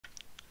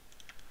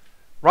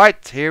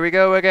Right, here we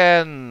go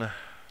again.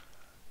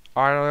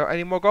 Are there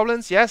any more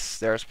goblins? Yes,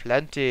 there's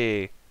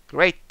plenty.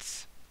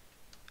 Great.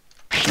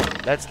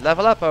 Let's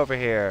level up over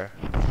here.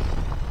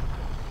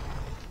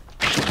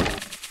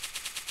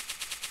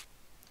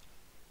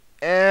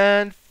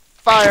 And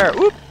fire!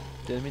 Oop!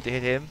 Didn't mean to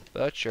hit him,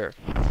 but sure.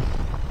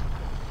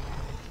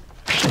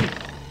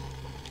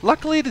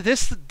 Luckily, the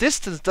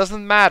distance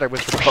doesn't matter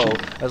with the bow,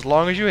 as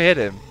long as you hit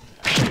him.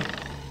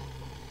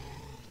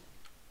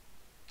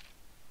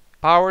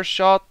 Power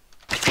shot.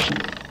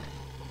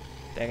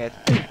 Dang it.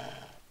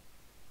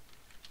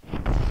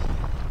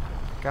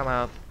 Come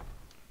on.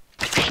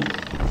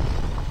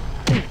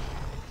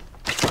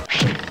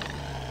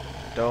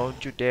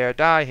 Don't you dare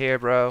die here,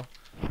 bro.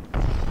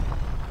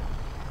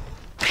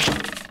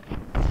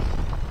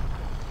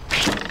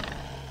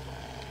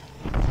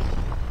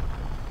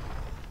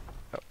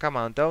 Oh, come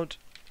on, don't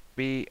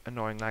be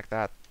annoying like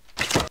that.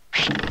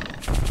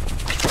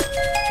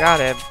 Got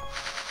him.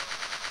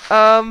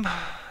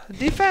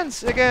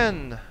 Defense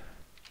again.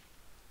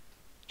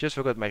 Just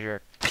for good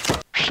measure.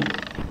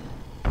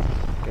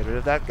 Get rid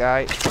of that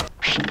guy.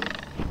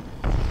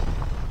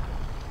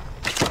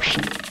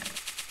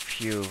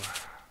 Phew.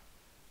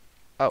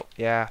 Oh,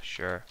 yeah,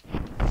 sure.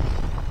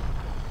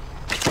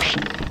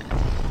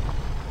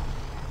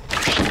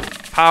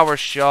 Power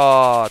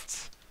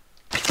shot.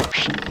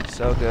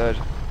 So good.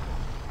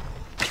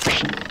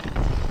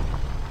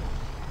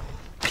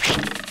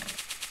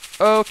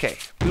 Okay,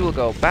 we will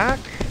go back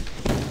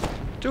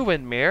to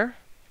Windmere.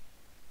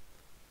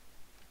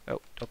 Oh,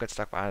 don't get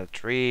stuck behind a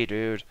tree,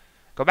 dude.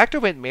 Go back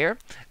to Windmere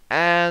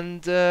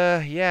and,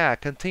 yeah,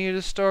 continue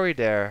the story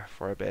there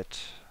for a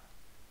bit.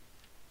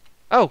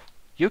 Oh,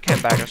 you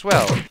came back as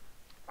well.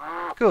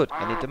 Good,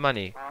 I need the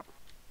money.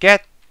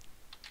 Get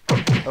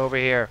over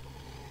here.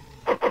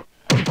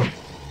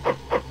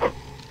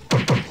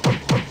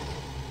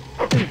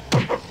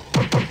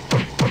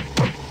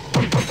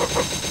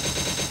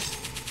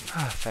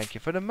 Thank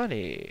you for the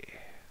money.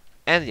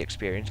 And the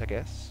experience, I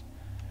guess.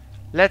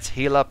 Let's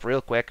heal up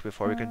real quick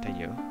before we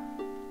continue.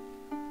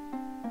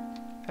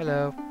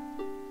 Hello.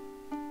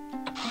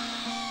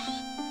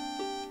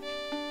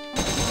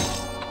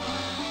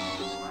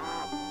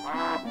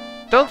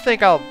 Don't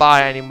think I'll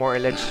buy any more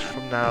elixirs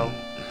from now.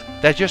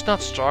 They're just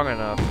not strong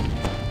enough.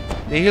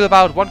 They heal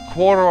about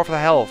 1/4 of the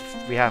health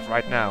we have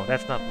right now.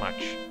 That's not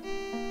much.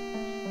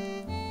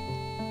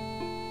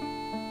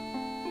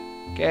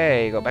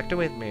 Okay, go back to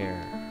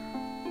Windmere.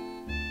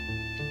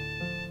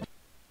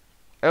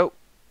 Oh.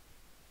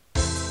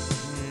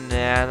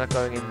 Nah, I'm not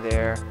going in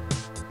there.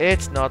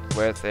 It's not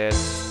worth it.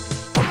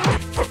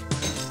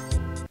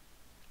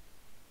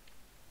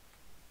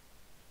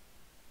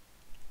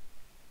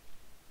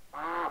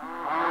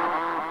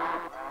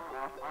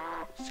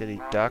 Silly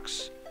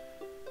ducks.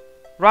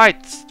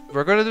 Right,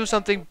 we're gonna do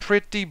something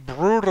pretty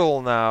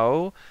brutal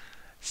now.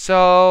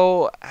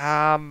 So,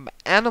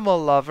 animal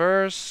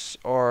lovers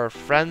or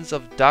friends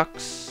of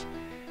ducks,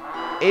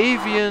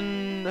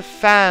 avian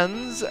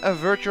fans,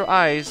 avert your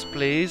eyes,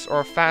 please,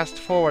 or fast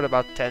forward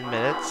about 10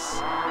 minutes.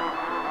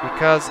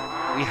 Because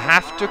we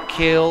have to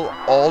kill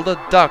all the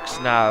ducks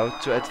now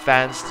to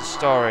advance the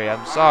story.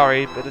 I'm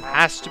sorry, but it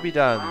has to be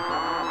done.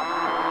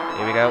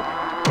 Here we go.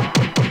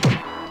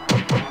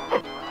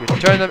 You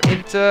turn them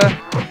into...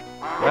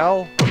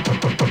 well...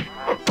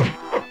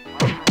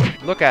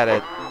 look at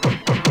it.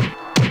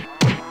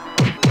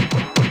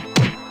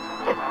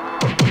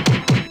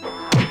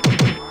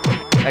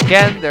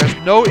 Again, there's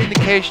no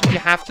indication you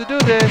have to do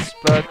this,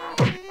 but...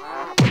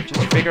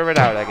 just figure it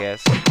out, I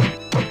guess.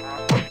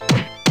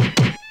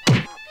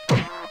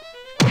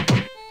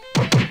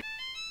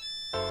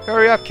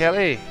 Hurry up,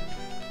 Kelly!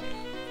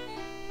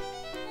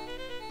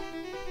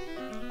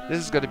 This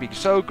is gonna be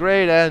so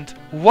great and...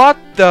 what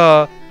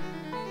the...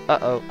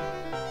 uh-oh.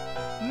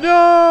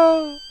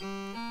 No!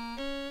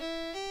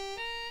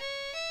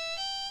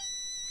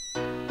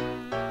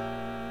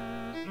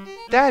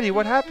 Daddy,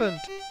 what happened?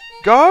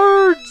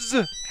 Guards!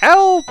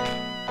 Help!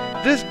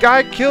 This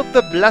guy killed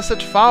the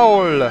blessed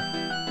fowl!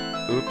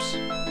 Oops.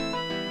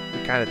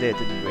 We kinda did,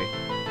 didn't we?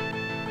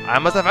 I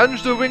must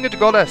avenge the winged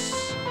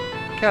goddess!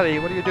 Kelly,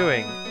 what are you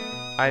doing?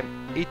 I'm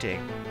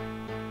eating.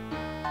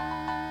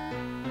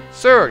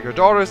 Sir, your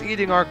daughter is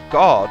eating our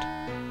god.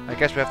 I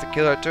guess we have to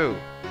kill her too.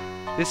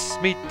 This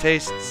meat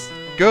tastes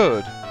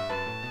good.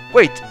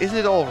 Wait, isn't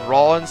it all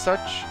raw and such?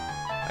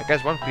 I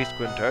guess one piece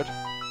couldn't hurt.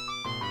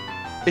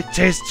 It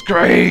tastes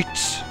great!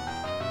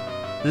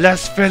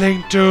 Less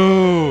filling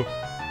too!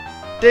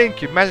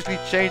 Dink, you magically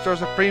changed our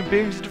supreme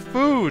beings into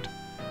food!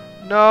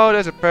 No,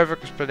 there's a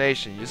perfect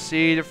explanation. You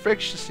see, the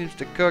friction seems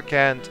to cook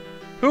and...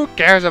 who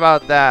cares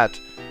about that?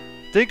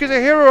 Dink is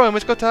a hero and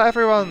must go tell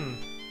everyone!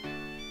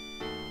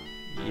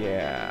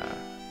 Yeah.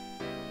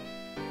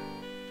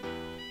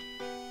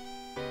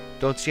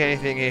 Don't see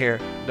anything here.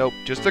 Nope,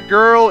 just a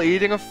girl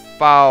eating a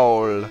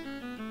fowl.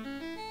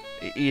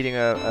 Eating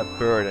a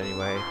bird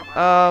anyway.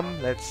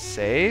 Let's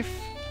save.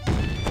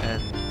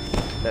 And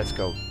let's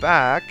go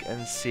back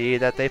and see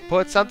that they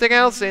put something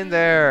else in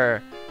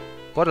there.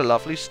 What a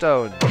lovely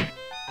stone.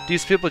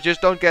 These people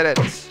just don't get it.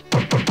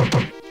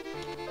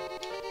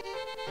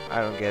 I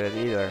don't get it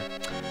either.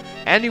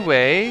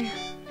 Anyway,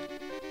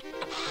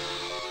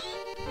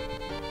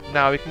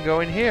 now we can go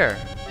in here.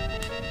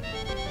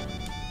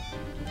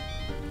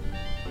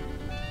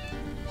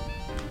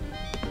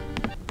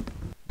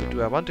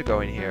 Do I want to go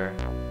in here?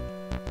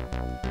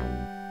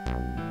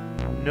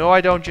 No,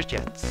 I don't just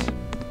yet.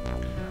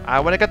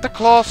 I want to get the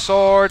claw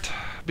sword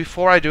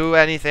before I do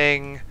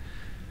anything.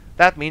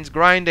 That means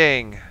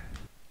grinding.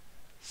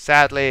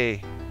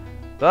 Sadly.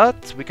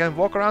 But we can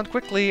walk around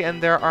quickly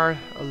and there are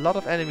a lot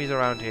of enemies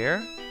around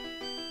here.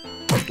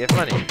 That give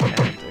money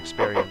and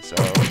experience, so...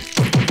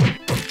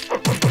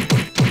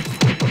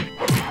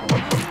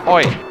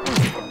 Oi!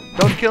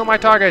 Don't kill my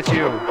targets,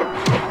 you!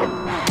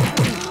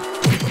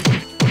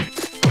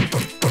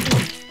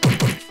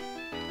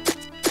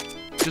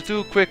 Just do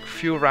a quick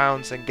few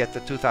rounds and get the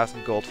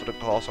 2000 gold for the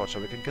claw sword so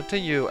we can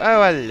continue.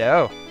 Oh,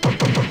 hello!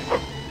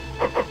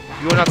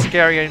 You're not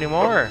scary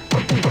anymore!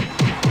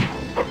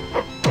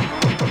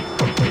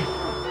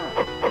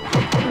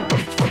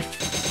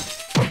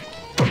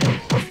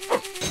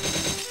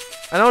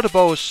 I know the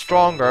bow is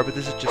stronger, but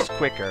this is just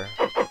quicker.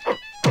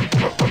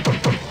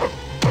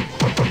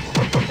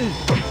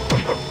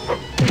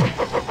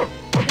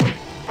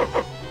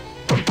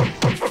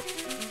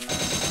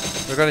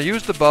 We're gonna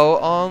use the bow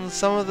on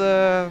some of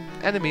the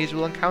enemies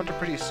we'll encounter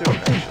pretty soon,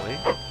 actually.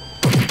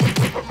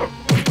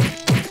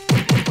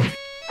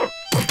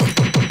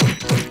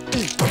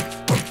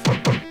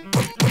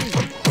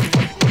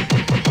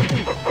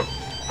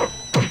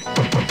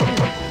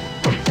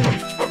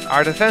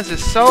 Our defense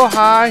is so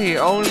high, he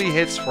only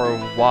hits for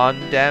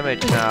 1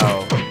 damage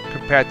now,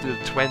 compared to the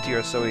 20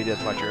 or so he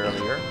did much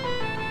earlier.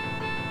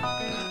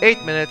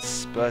 8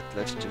 minutes, but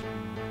let's just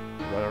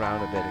run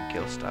around a bit and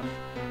kill stuff.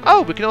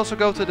 Oh, we can also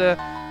go to the,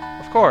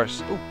 of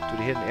course, ooh, to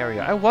the hidden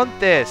area. I want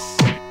this!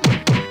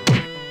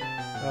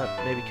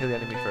 Maybe kill the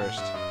enemy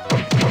first.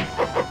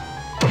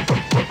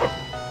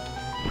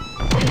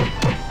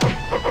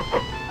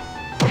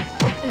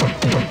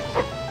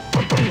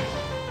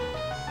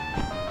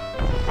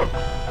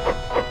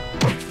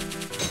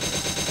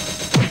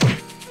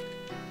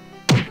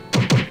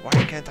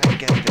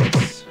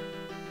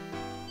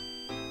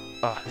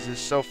 Oh, this is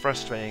so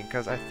frustrating,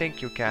 because I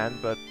think you can,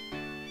 but...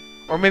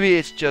 Or maybe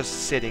it's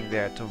just sitting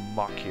there to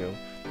mock you.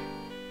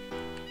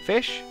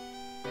 Fish?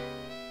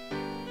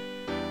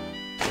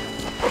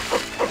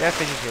 Yeah,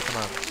 fish is here, come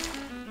on.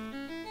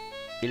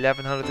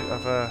 1100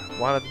 of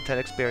 110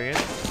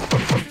 experience.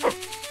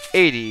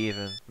 80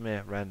 even.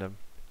 Meh, random.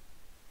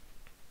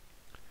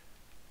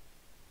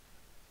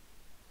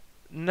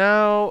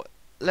 Now,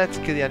 let's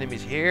kill the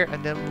enemies here,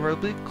 and then we'll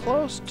be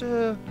close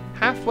to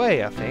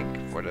halfway, I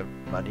think, for the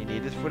money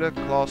needed for the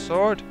claw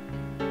sword.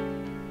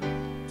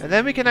 And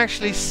then we can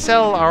actually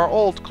sell our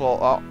old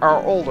claw,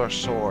 our older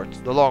sword,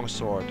 the long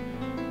sword.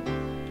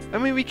 I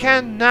mean, we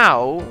can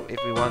now,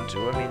 if we want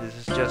to. I mean, this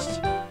is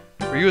just...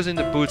 We're using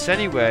the boots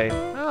anyway.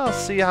 I'll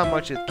see how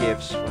much it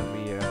gives when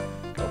we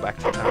go back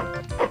to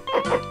town.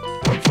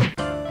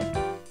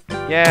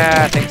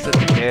 Yeah, thanks to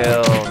the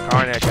kill.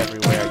 Carnage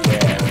everywhere,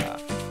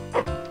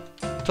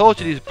 yeah. Told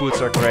you these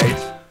boots are great.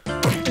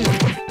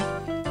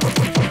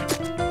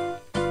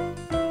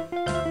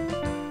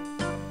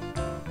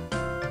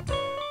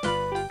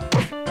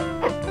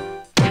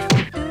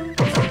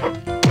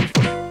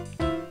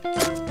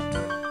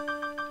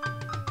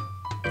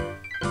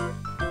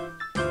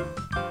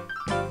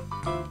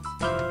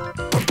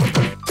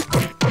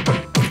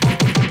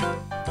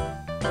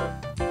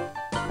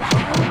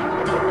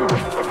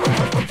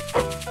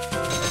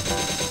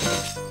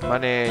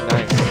 Money,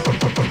 nice.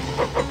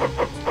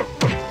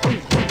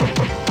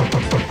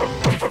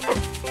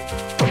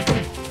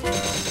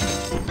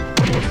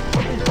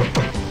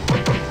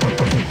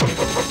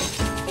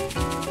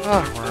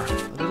 Oh, we're a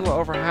little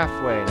over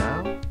halfway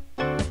now.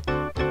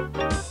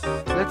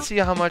 Let's see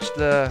how much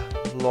the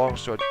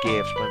longsword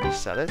gives when we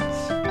sell it.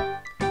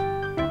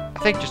 I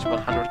think just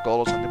 100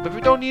 gold or something, but we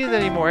don't need it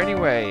anymore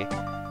anyway.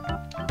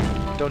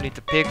 Don't need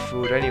the pig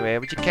food anyway,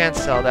 but you can't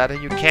sell that,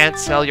 and you can't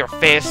sell your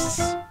fists,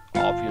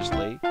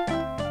 obviously.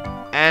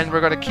 And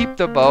we're gonna keep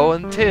the bow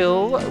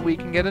until we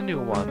can get a new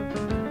one.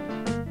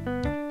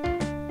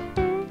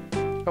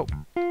 Oh.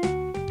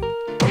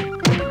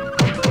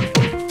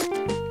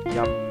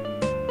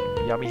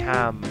 Yum. Yummy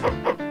ham.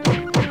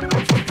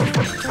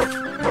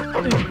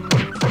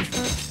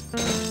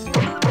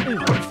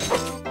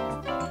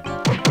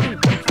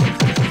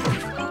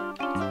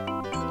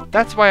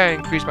 That's why I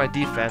increased my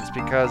defense,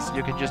 because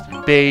you can just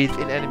bathe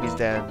in enemies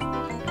then.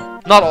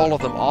 Not all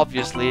of them,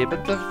 obviously,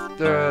 but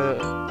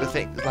the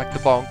things like the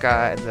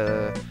Bonka and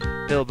the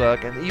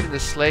Pillbug and even the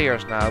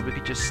Slayers now, we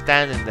could just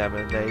stand in them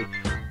and they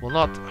will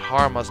not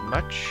harm us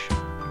much.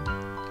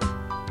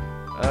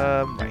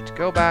 Right,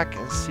 go back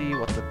and see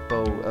what the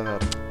bow,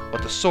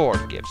 what the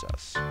sword gives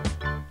us.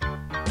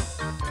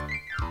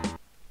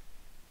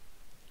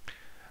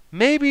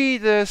 Maybe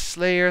the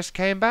Slayers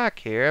came back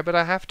here, but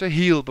I have to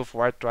heal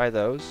before I try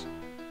those.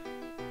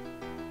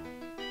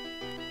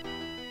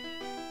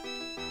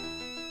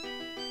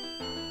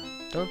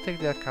 Don't think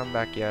they'll come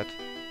back yet.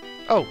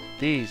 Oh,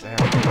 these I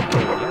have to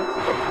kill, yeah?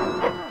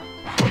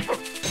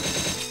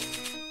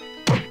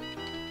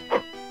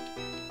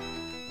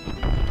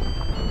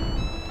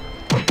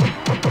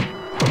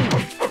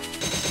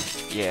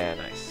 Yeah,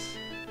 nice.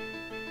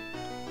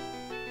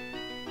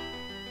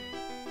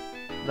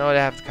 No, they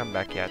haven't come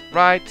back yet.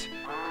 Right.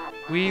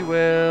 We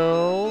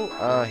will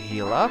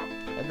heal up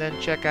and then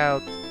check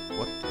out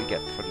what we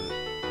get for the...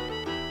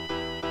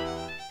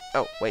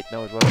 Oh, wait,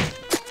 no, it wasn't.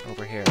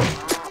 Over here.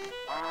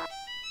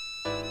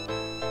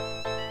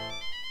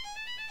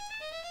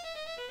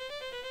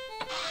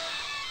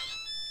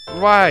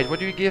 Right, what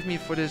do you give me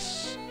for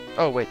this?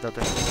 Oh, wait, no,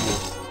 that's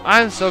confused.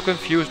 I'm so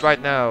confused right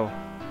now.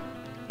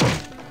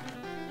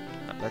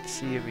 Let's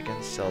see if we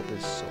can sell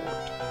this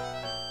sword.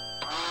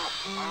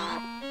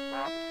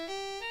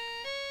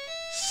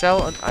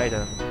 Sell an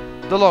item.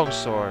 The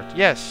longsword,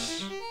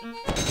 yes.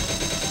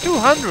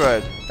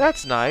 200!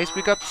 That's nice.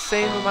 We got the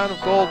same amount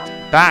of gold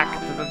back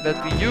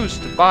that we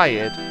used to buy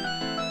it.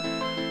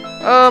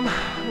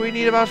 We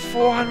need about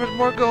 400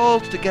 more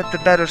gold to get the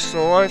better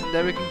sword.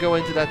 Then we can go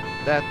into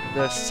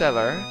the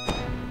cellar.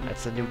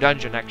 That's a new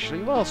dungeon,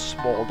 actually. Well,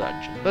 small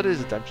dungeon, but it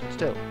is a dungeon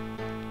still.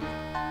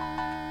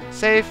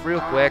 Save real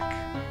quick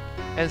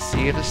and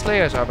see if the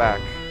Slayers are back.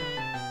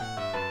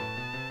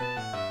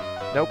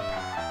 Nope,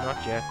 not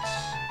yet.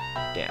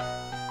 Damn.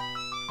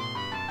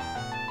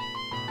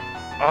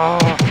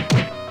 Oh,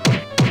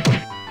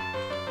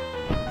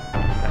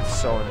 that's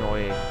so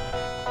annoying.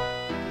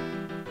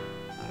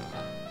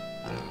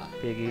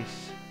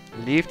 Piggies.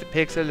 Leave the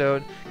pigs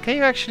alone. Can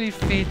you actually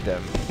feed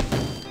them?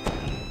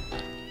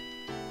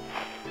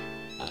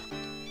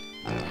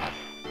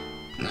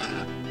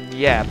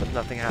 Yeah, but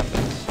nothing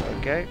happens.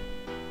 Okay.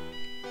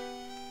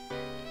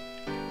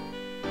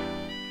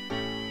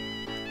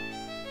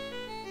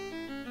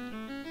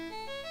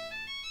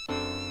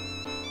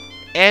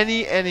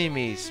 Any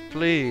enemies,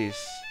 please.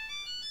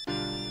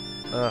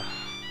 Ugh.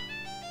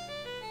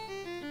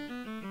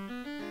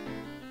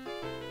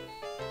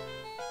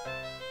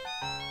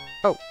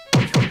 Oh.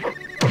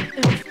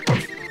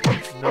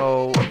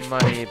 No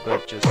money,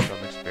 but just some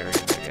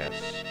experience, I guess.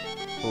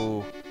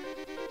 Ooh.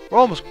 We're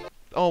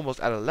almost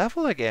at a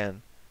level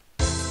again.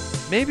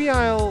 Maybe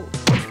I'll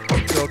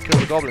go kill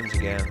the goblins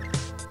again.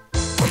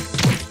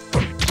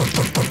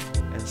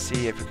 And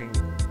see if we can...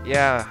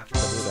 Yeah,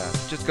 I'll do that.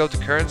 Just go to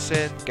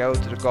Kernsin, go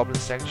to the Goblin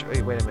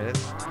Sanctuary. Wait a minute.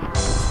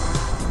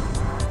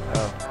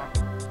 Oh.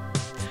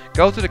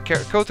 Go to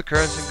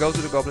Kernsin, go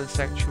to the Goblin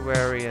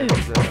Sanctuary and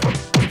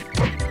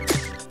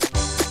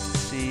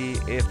see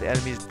if the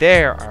enemies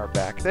there are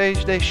back.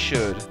 They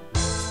should.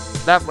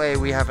 That way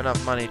we have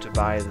enough money to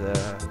buy the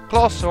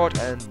claw sword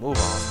and move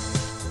on.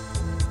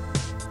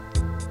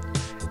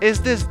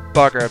 Is this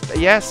bugger?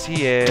 Yes,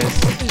 he is.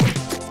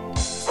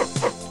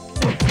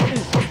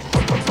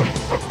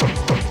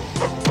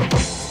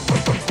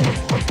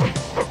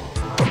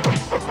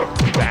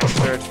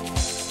 Bastard.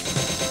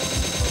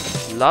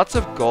 Lots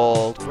of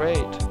gold. Great.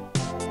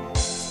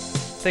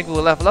 Think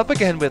we'll level up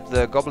again with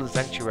the Goblin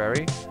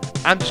Sanctuary.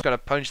 I'm just gonna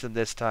punch them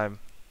this time.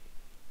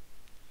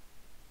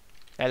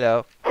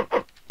 Hello.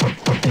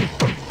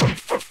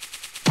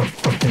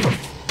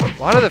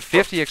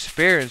 150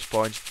 experience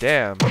points,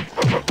 damn.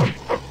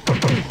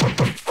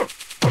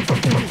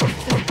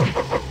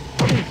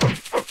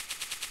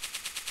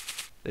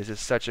 This is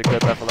such a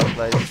good level up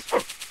place.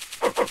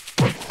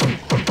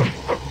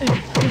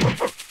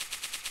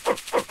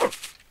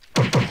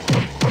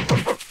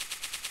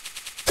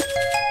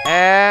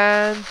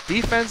 And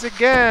defense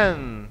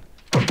again.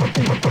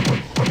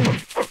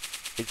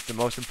 It's the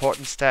most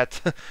important stat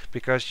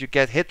because you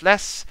get hit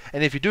less,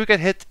 and if you do get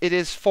hit, it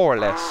is 4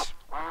 less.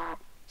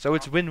 So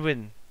it's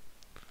win-win.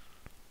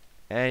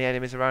 Any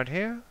enemies around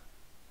here?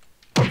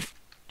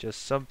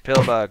 Just some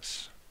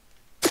pillbugs.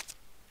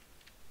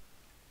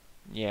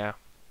 Yeah.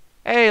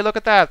 Hey, look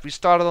at that! We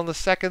started on the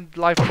 2nd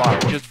life bar.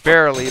 Just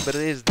barely, but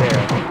it is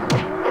there.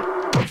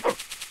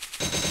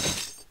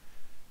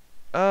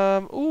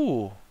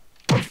 Ooh.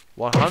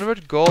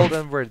 100 gold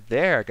and we're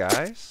there,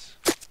 guys.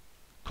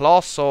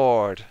 Claw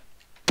sword.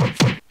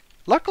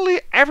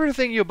 Luckily,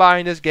 everything you buy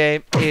in this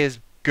game is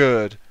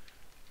good.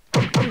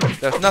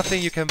 There's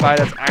nothing you can buy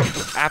that's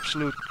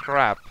absolute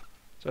crap.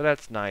 So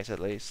that's nice at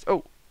least.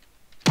 Oh!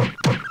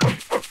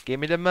 Give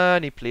me the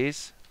money,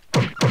 please.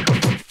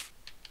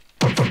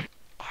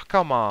 Oh,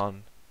 come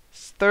on.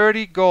 It's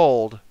 30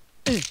 gold.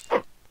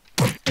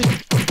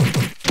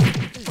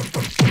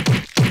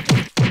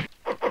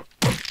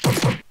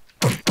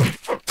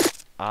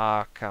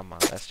 Ah, come on.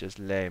 That's just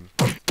lame.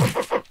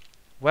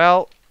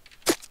 Well,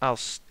 I'll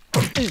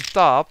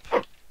stop.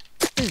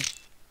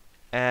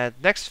 And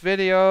next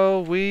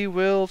video we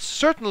will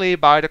certainly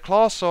buy the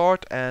claw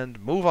sword and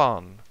move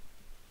on.